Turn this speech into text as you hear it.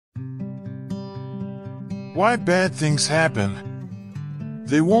Why bad things happen?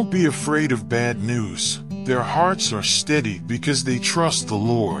 They won't be afraid of bad news. Their hearts are steady because they trust the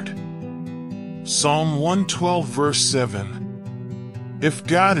Lord. Psalm 112 verse 7. If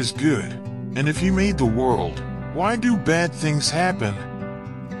God is good, and if He made the world, why do bad things happen?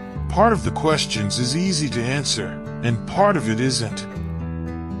 Part of the questions is easy to answer, and part of it isn't.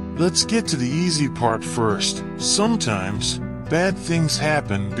 Let's get to the easy part first. Sometimes, bad things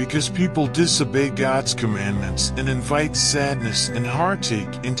happen because people disobey God's commandments and invite sadness and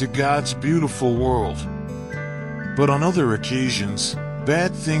heartache into God's beautiful world. But on other occasions,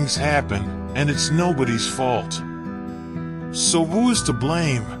 bad things happen, and it's nobody's fault. So who is to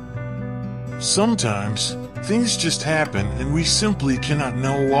blame? Sometimes, things just happen and we simply cannot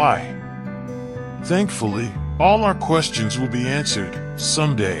know why. Thankfully, all our questions will be answered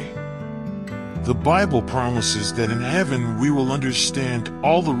someday. The Bible promises that in heaven we will understand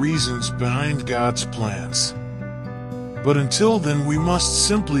all the reasons behind God's plans. But until then, we must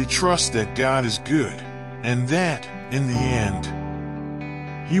simply trust that God is good, and that, in the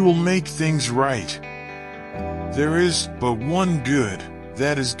end, He will make things right. There is but one good,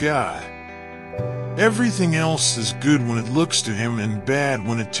 that is God. Everything else is good when it looks to Him and bad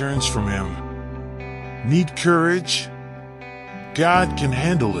when it turns from Him. Need courage? God can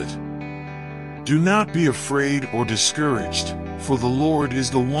handle it. Do not be afraid or discouraged, for the Lord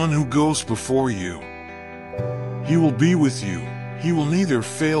is the one who goes before you. He will be with you. He will neither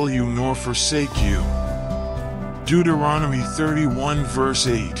fail you nor forsake you. Deuteronomy 31 verse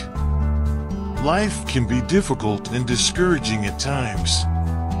 8. Life can be difficult and discouraging at times.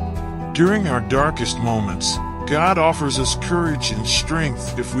 During our darkest moments, God offers us courage and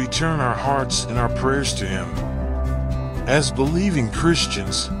strength if we turn our hearts and our prayers to Him. As believing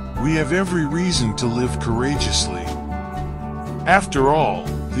Christians, we have every reason to live courageously. After all,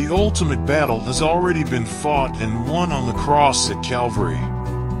 the ultimate battle has already been fought and won on the cross at Calvary.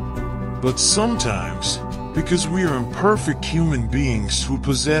 But sometimes, because we are imperfect human beings who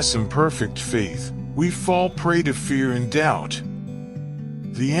possess imperfect faith, we fall prey to fear and doubt.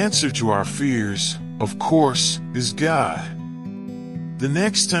 The answer to our fears, of course, is God. The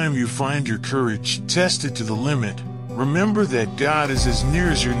next time you find your courage tested to the limit, remember that God is as near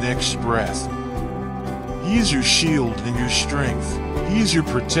as your next breath. He is your shield and your strength. He is your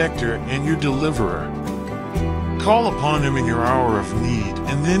protector and your deliverer. Call upon Him in your hour of need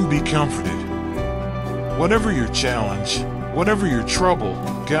and then be comforted. Whatever your challenge, whatever your trouble,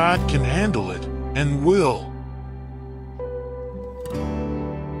 God can handle it and will.